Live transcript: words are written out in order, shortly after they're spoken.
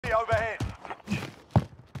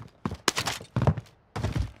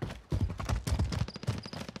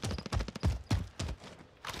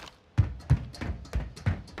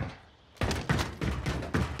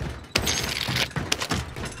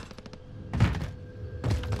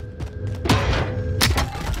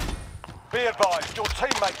Be advised, your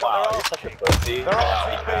teammate got Wow, their you're ass such a kicked. pussy. They're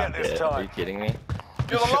RTB at this Are you time. kidding me?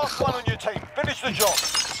 You're the last one on your team. Finish the job.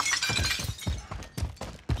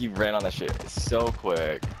 He ran on that shit so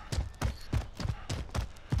quick.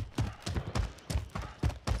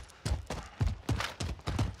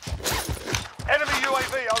 Enemy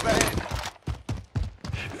UAV overhead.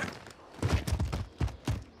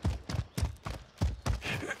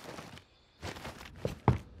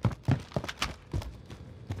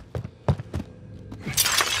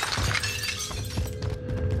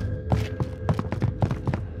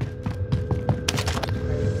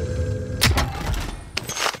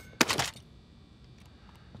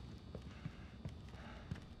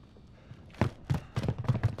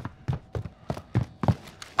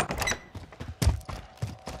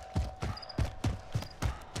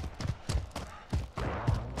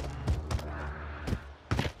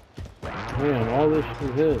 Man, all this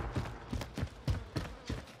shit hit.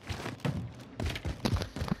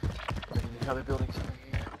 Other buildings over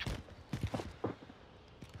here.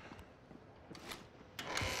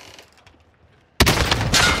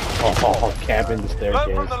 Oh, camping the Learn from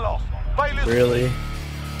staircase. the loss. Failures. Really?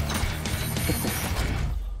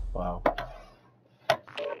 Wow.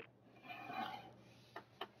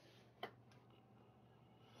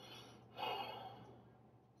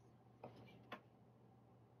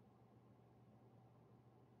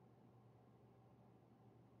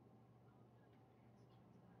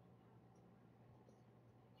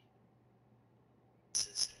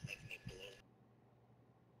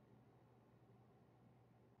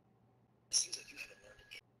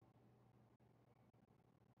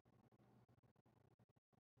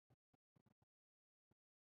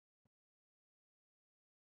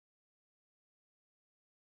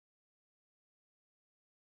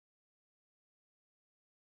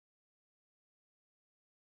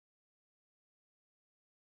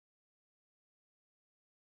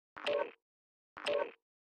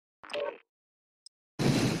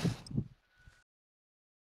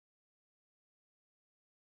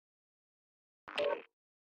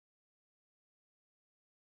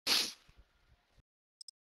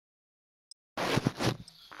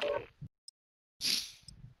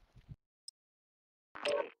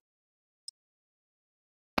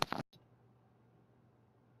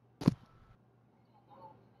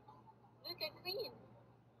 Look at Queen.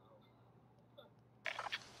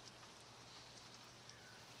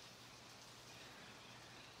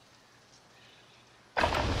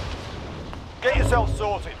 Get yourself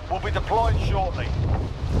sorted. We'll be deploying shortly.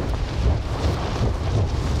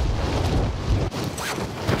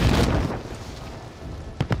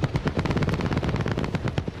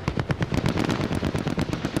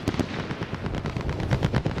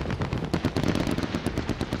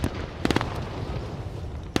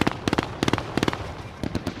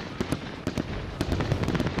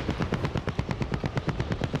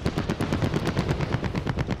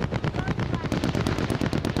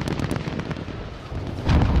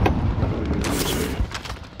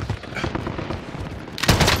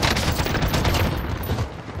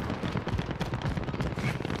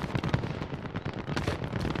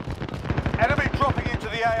 Enemy dropping into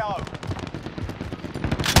the AO.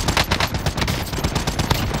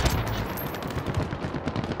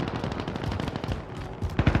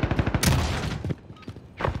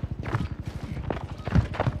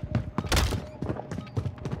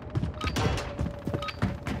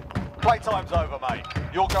 Playtime's over, mate.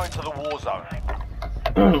 You're going to the war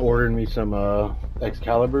zone. Ordered me some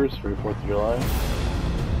Excaliburs for the 4th of July.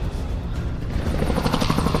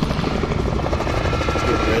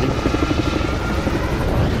 Get ready.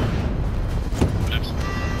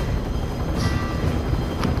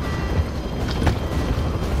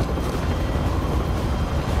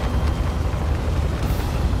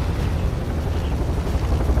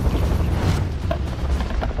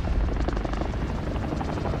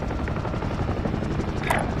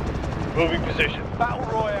 Moving position. Battle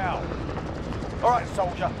Royale. Alright,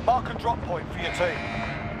 soldier. Mark and drop point for your team.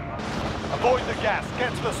 Avoid the gas.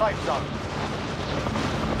 Get to the safe zone.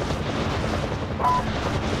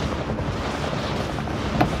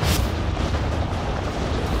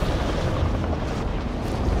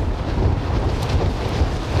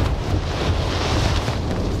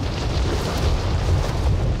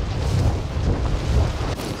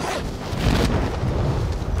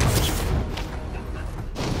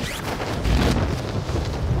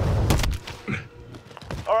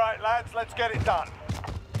 Alright, lads. Let's get it done.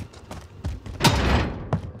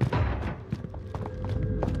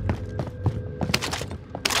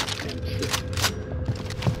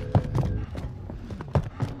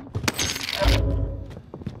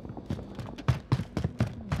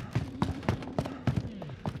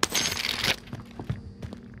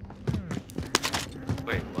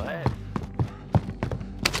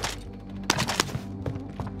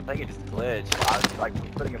 like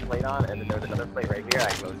putting a plate on, and then there was another plate right here.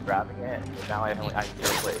 I was grabbing it, and now I have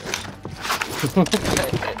zero plate.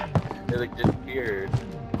 It like disappeared.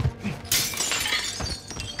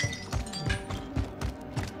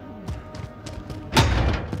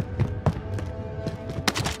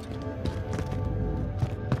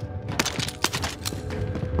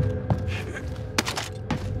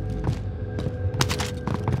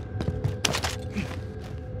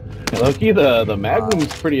 Loki, the Magnum's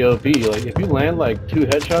pretty OP. Like, if you land like 2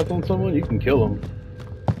 headshots on someone, you can kill them.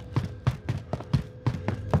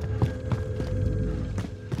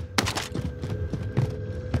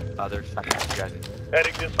 They're just not you guys.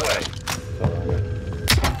 Heading this way. I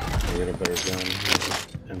get a better gun.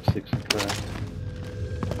 M6 crack.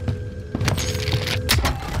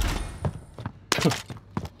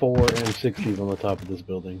 4 M60s on the top of this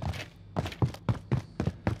building.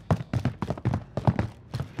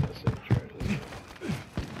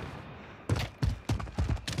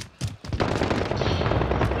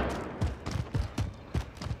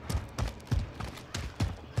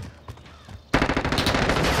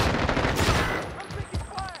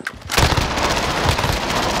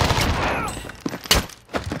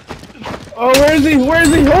 Oh, where is he? Where is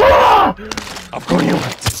he? Ah! I've got you.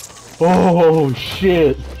 Oh,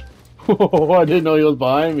 shit. Oh, I didn't know he was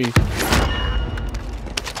behind me.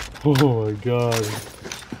 Oh my god.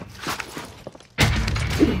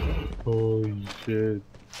 Holy shit.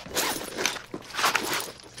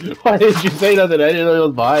 Why didn't you say nothing? I didn't know he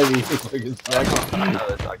was behind me. I thought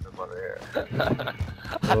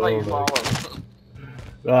you saw him.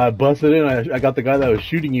 I busted in. I got the guy that was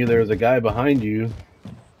shooting you. There was a guy behind you.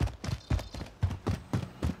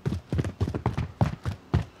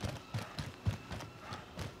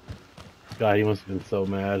 God, he must have been so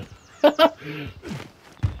mad. We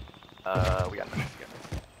got this.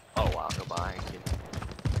 Oh wow, go behind you.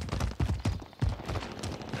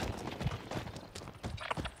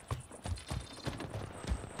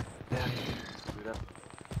 Yeah, screwed up.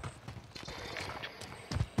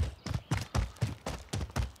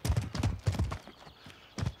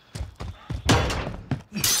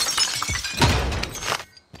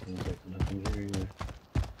 Seems like nothing here either.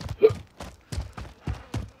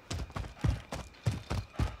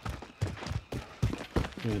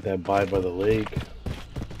 Look at that by the lake.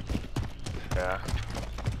 Yeah.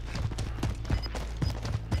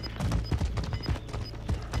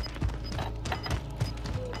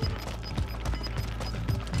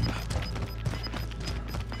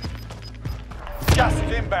 Gas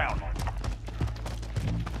is inbound.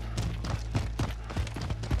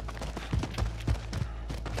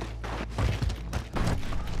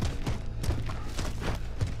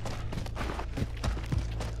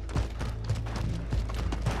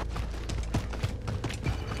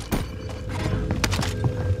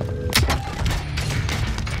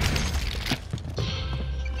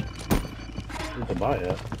 Where's the buy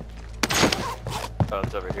at? Oh,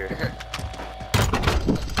 it's over here.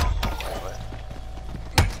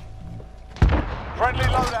 Friendly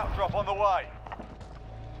loadout drop on the way.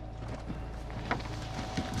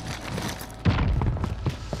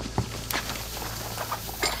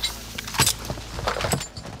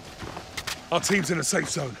 Our team's in a safe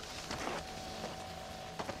zone.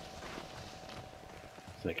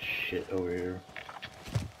 It's like shit over here.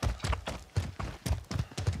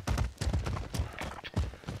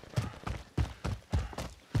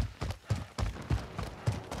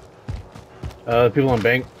 People on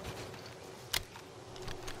bank.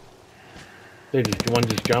 One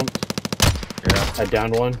just jumped. Yeah. I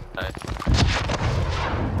downed one. Nice.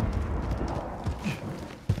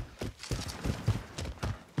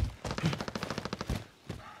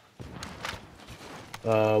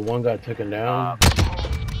 One got taken down.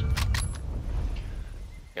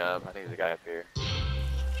 Yeah, I think there's a guy up here.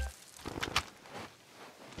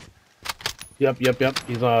 Yep.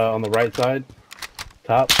 He's on the right side.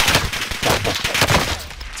 Top.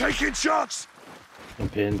 Taking shots! I'm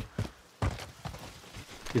pinned.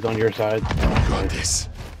 He's on your side. Got this.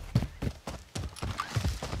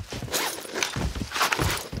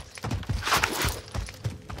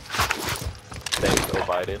 Thanks, Joe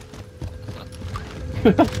Biden.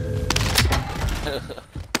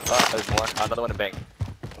 There's more. Another one in bank.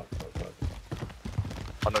 Fuck.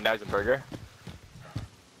 Oh no, now he's in burger.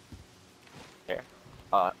 Here.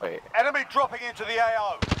 Wait. Enemy dropping into the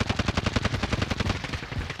AO.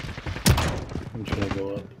 I'm just gonna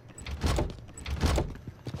go up.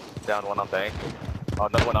 Down one on bank. Oh,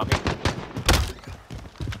 another one on me.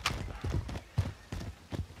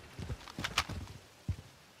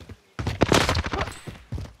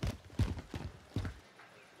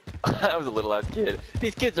 That was a little ass kid.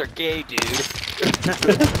 These kids are gay, dude.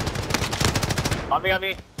 On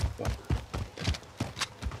me.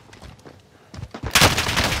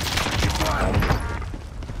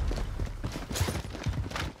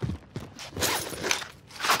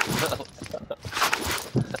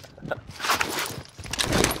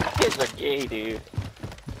 Kids are gay, dude.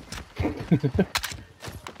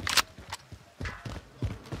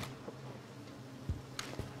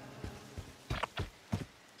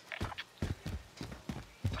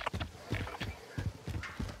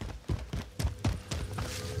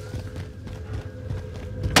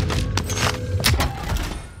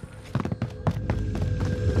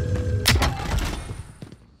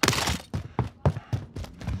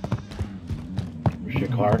 Where's your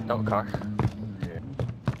car? No car.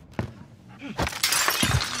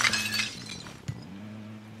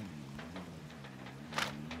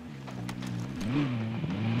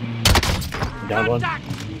 Down one.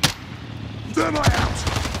 Thermite out!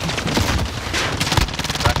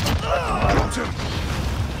 Got him.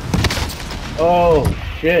 Oh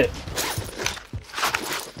shit!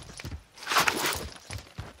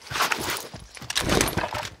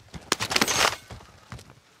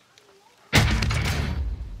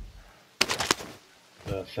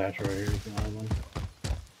 Satchel right here.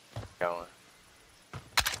 Going.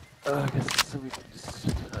 I guess we can just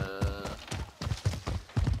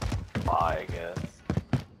buy, I guess.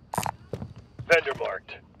 Vendor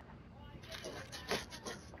marked.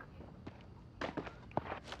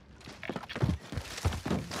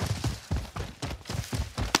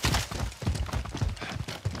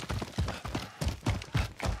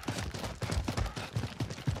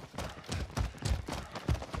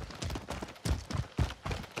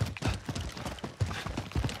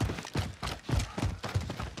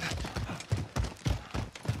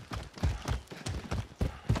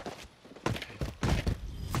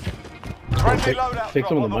 Friendly loadout Take drop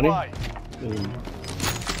some of on the the money. way.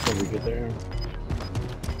 When we get there.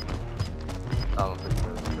 Oh,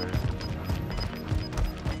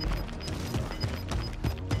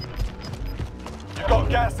 You've got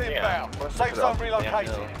gas inbound. Safe zone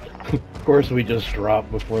relocated. Of course, we just drop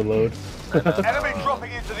before load. Enemy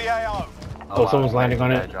dropping into the AO. Oh, someone's landing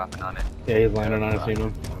on it. Dropping on it. Yeah, he's landing on it. Seen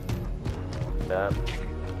him. Yep.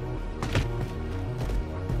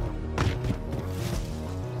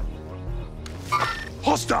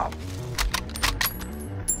 Hostile!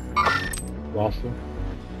 Lost him.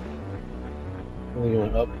 Only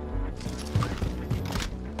went up.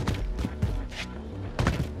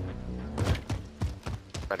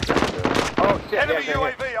 Oh shit! Enemy yeah.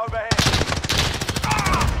 UAV overhead.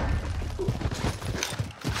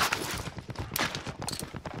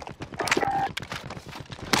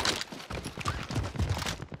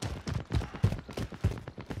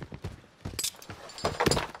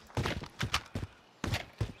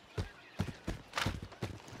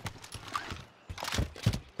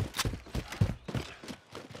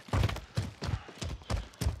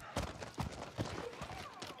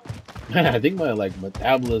 I think my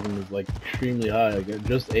metabolism is extremely high. Like I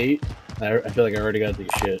just ate. I feel like I already got the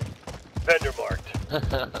shit. Vendor marked.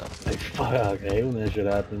 Like fuck, I hate when that shit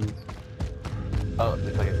happens. Oh,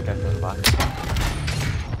 looks like it's catching the box.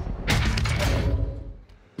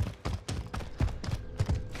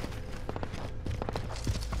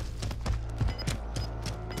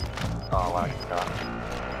 Oh my god.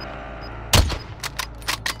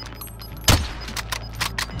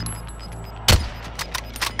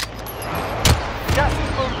 Gas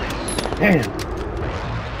is moving. Damn.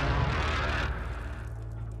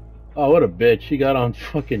 Oh, what a bitch. He got on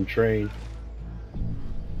fucking train.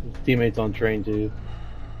 His teammates on train too.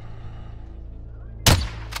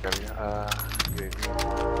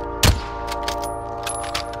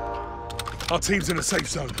 Our team's in a safe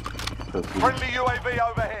zone. Friendly UAV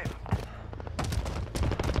overhead.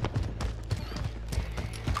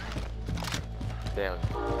 Damn.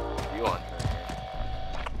 You on?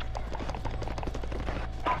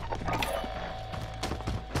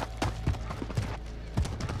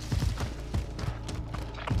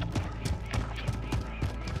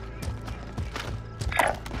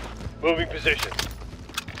 Moving position.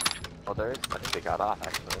 Oh, there is. I think they got off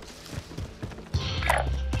actually.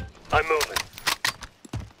 I'm moving.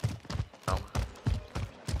 Oh.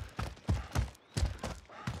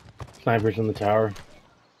 Snipers in the tower.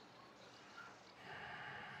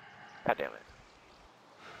 God damn it.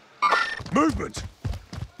 Movement!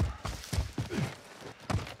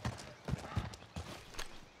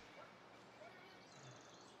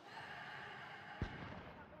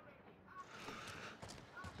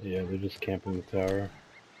 Yeah, they're just camping the tower.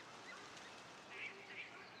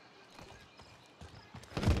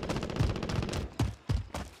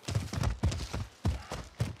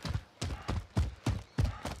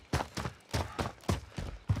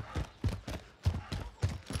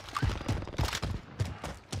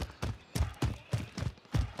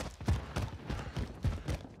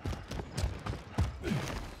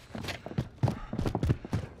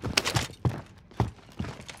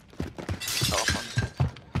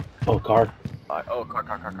 Oh, car. Oh, car.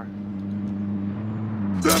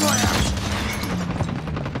 Them I out!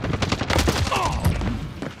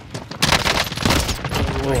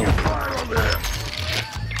 Whoa. Fire over here!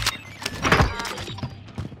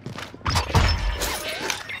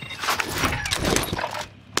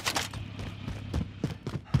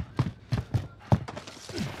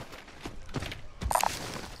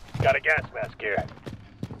 Got a gas mask here.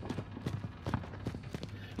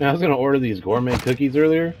 Man, I was gonna order these gourmet cookies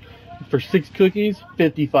earlier. For 6 cookies,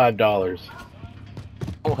 $55.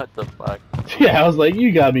 What the fuck? Yeah, I was like,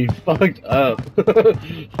 you got me fucked up.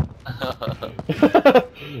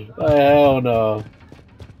 Hell no.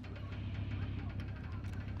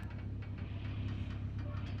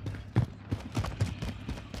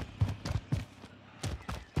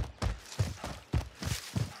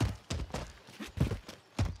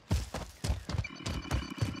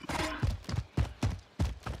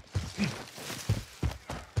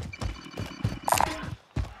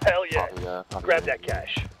 Hell yeah. Probably, Grab that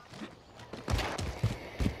cash.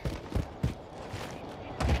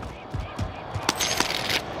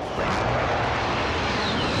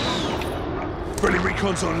 Friendly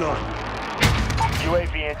recon's online.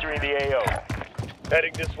 UAV entering the AO.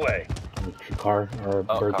 Heading this way. Car or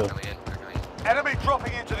Oh, Bertha. car coming in. Enemy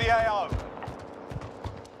dropping into the AO.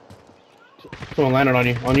 Someone landed on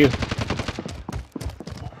you. On you.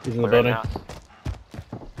 He's in the building. House.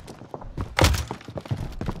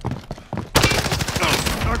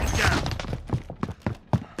 Target down.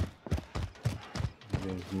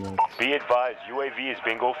 He's nuts. Be advised, UAV is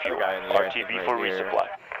bingo fuel. Guy in the air, RTV right for here. resupply.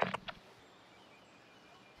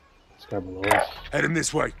 This guy below us. Heading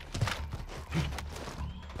this way.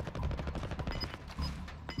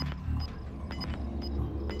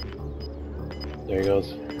 There he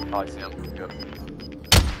goes. Oh, I see him. Yep.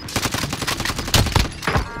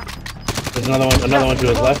 There's another one to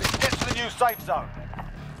his left. Get to the new safe zone.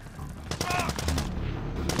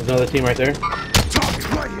 There's another team right there. Target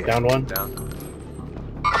right here. Down one. Down.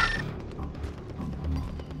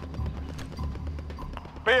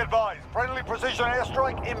 Be advised, friendly precision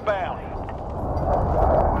airstrike inbound.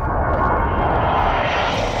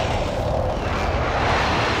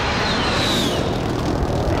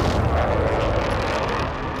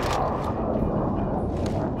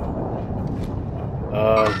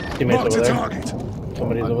 Teammates Marked over a there. target.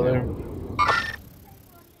 Somebody's over there.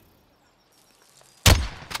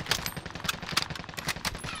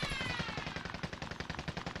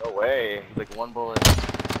 No way. He's like one bullet.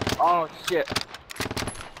 Oh shit.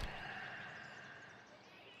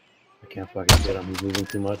 I can't fucking get him. He's moving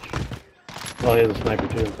too much. Oh, he has a sniper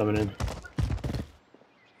too coming in.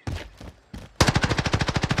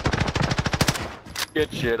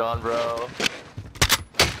 Get shit on, bro.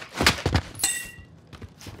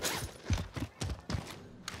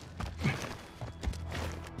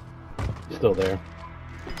 Still there.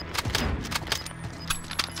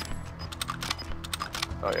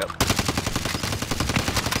 Oh, yep.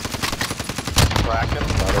 Cracking.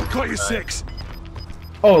 Got you 6.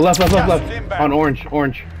 Oh, left. Gas is inbound. On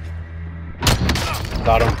orange.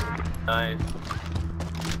 Got him. Nice.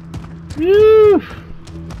 Woo!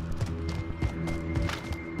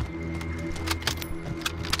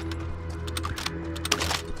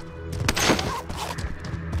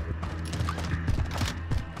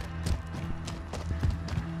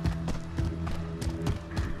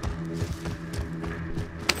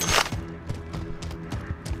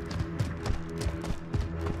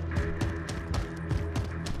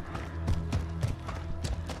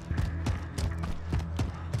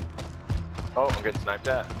 Oh, I'm getting sniped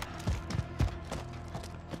at.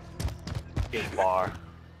 Game bar.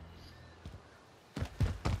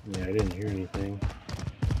 Yeah, I didn't hear anything.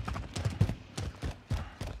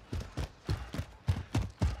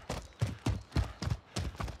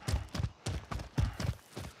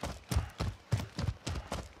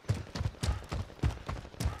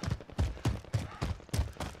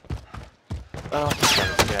 Oh,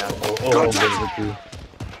 yeah. Oh, through.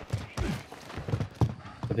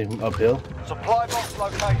 I think I'm uphill. Supply box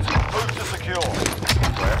located. Move to secure.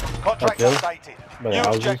 Contract Uphill? updated. By the New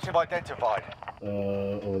houses? objective identified.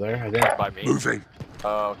 Over there, I think. By me. Moving.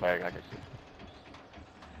 Oh, okay, I got you.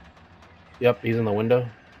 Yep, he's in the window.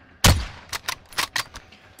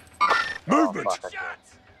 Movement. Oh, fuck,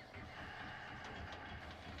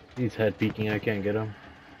 He's head peeking, I can't get him.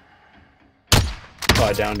 Oh,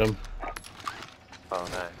 I downed him. oh,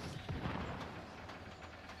 nice.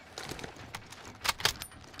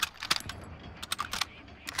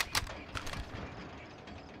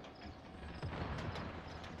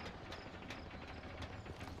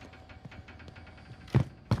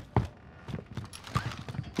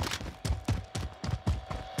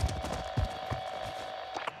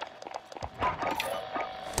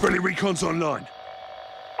 Friendly recon's online.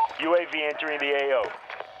 UAV entering the AO.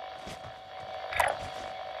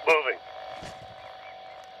 Moving.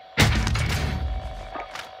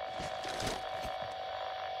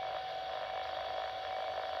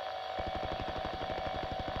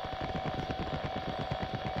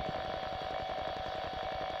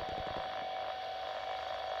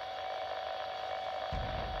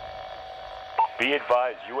 Be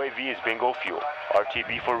advised, UAV is bingo fuel.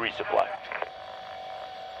 RTB for resupply.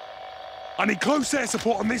 I need close air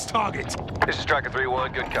support on this target. This is Striker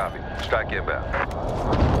 3-1, good copy. Strike inbound.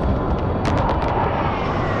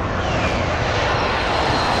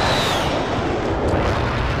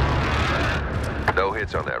 No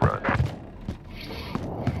hits on that run.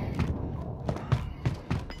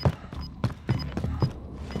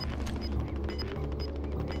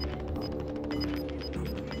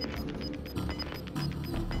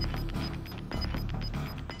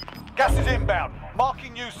 Gas is inbound.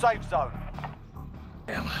 Marking new safe zone.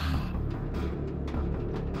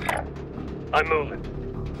 I'm moving.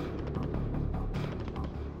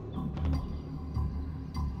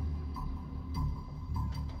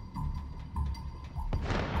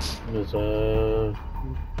 There's I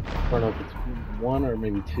don't know if it's one or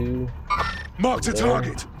maybe two. Marked a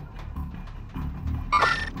target. You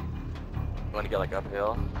want to get like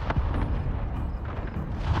uphill?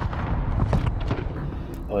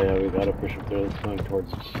 Oh yeah, we gotta push up there. It's going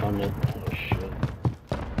towards the summit. Oh shit.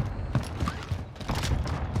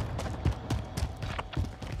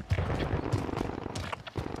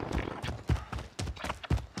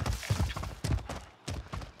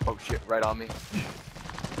 Oh shit, right on me.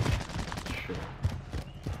 Shit.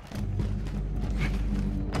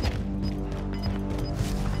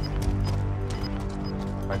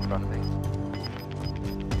 Right in front of me.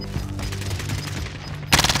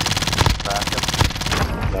 Back him.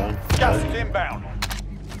 Down. Gas is inbound.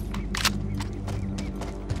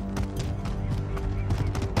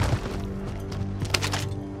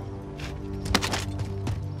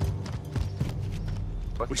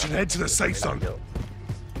 We should head to the safe zone.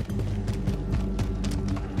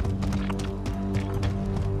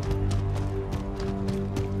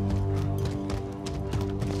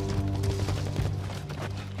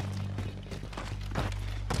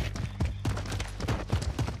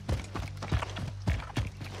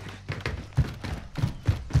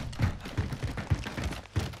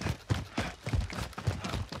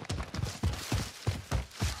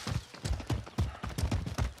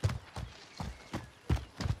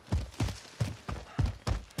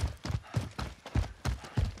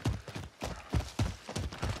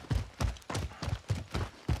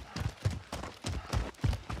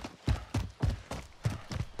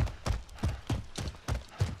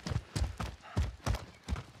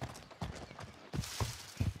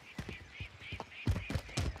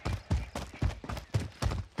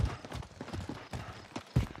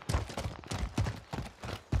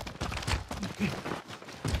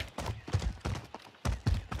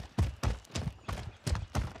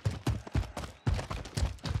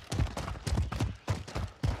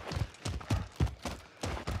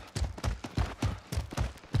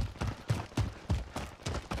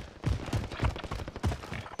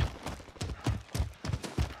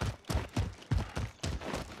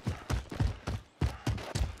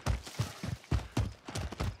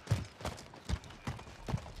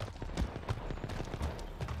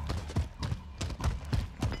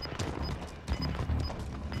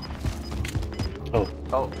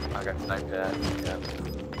 Oh, I got sniped at. Yeah.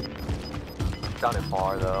 Sounded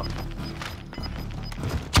far though.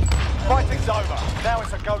 Fighting's over. Now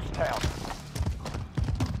it's a ghost town.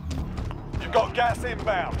 You've got gas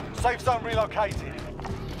inbound. Safe zone relocated.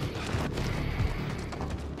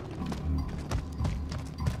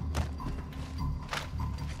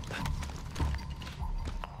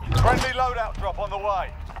 Friendly loadout drop on the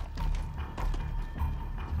way.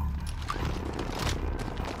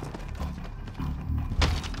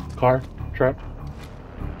 Car, truck.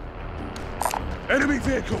 Enemy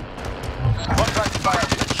vehicle. Contract failed.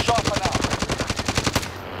 Sharpen up.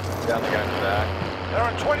 Down the guy's back. There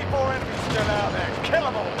are 24 enemies still out there. Kill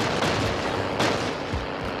them all.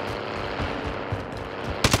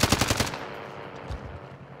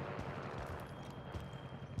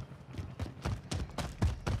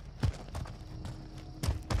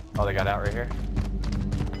 Oh, they got out right here.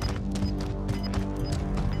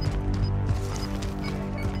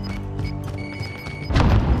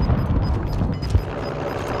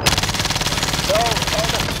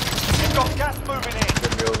 You've got gas moving in.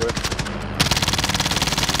 Get me over it.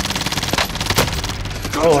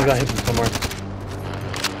 Oh, I got hit from somewhere.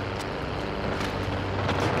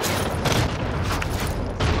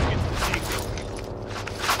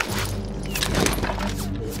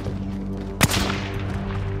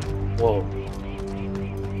 Whoa.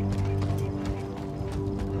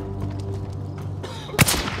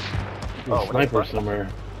 Oh, A sniper somewhere.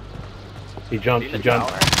 He jumped, See the he jumped.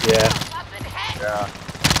 tower? Yeah, Yeah.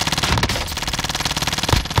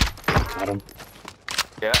 got him.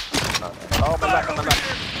 Yeah. Oh, my back, on my back.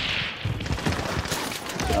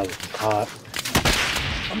 That was hot.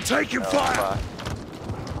 I'm taking Oh, fire!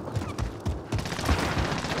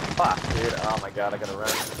 fuck, dude. Oh my god, I gotta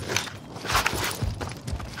run.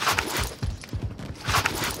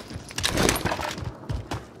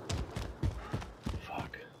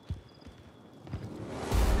 Fuck.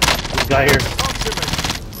 This guy here.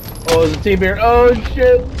 Oh, there's a team here. Oh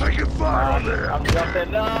shit! Taking fire on there! I'm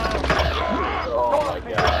jumping. No! Oh my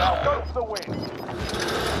god. Now go for the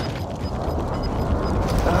win.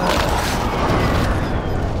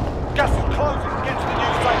 Gas is closing. Get to the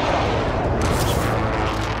new safe zone.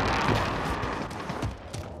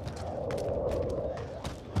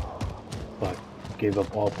 Fuck. Gave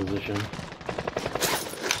up all position.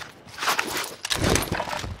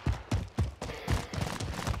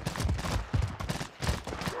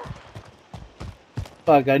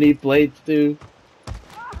 Fuck, I need blades too.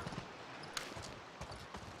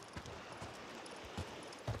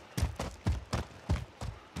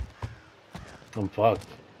 I'm fucked.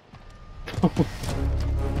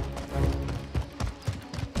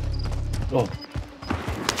 Oh.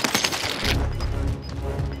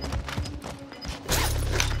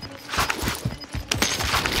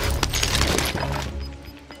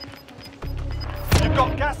 You've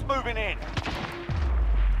got gas moving in.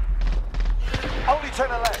 Only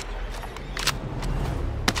 10 are left.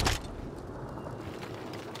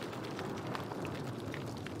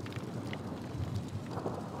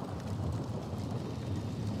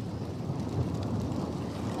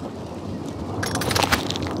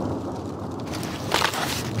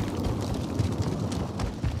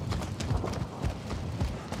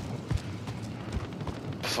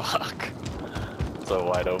 Fuck. So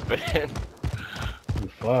wide open. I'm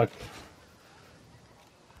fucked.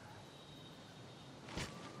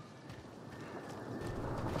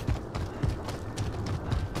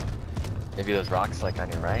 Maybe those rocks like on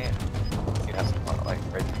your right. You have some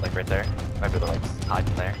like right there. Might be able to like hide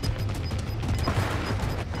in there.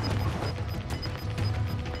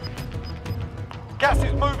 Gas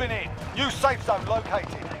is moving in. New safe zone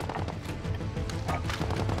located.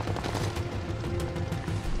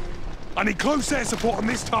 I need close air support on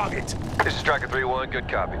this target. This is Striker 3-1, good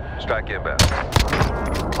copy. Strike inbound.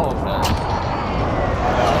 Oh no.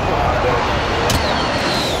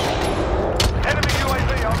 Enemy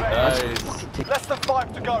UAV overhead. Nice. Less than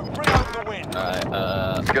 5 to go. Bring home the win.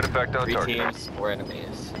 Alright, Good effect on 3 target. teams, 4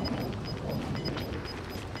 enemies.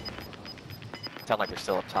 Sound like they're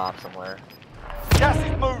still up top somewhere. Gas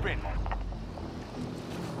is moving.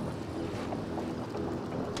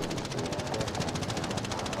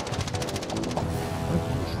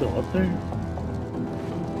 Still up there?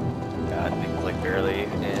 Yeah, I think like barely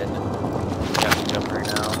in. Got to jump right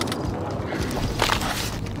now.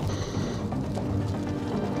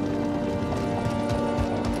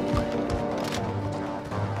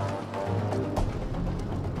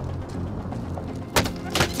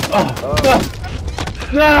 Oh!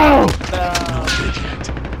 No!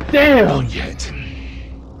 Damn! Not yet.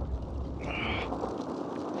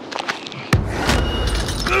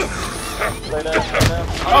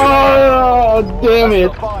 Oh, damn it!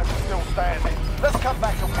 Less than 5 are still standing. Let's come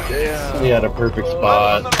back and win. He had a perfect On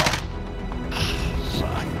spot. the knock.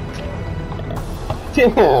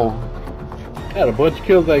 Damn! Had a bunch of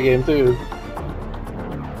kills that game too.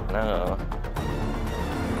 No.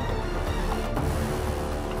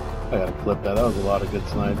 I gotta clip that. That was a lot of good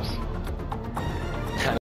snipes.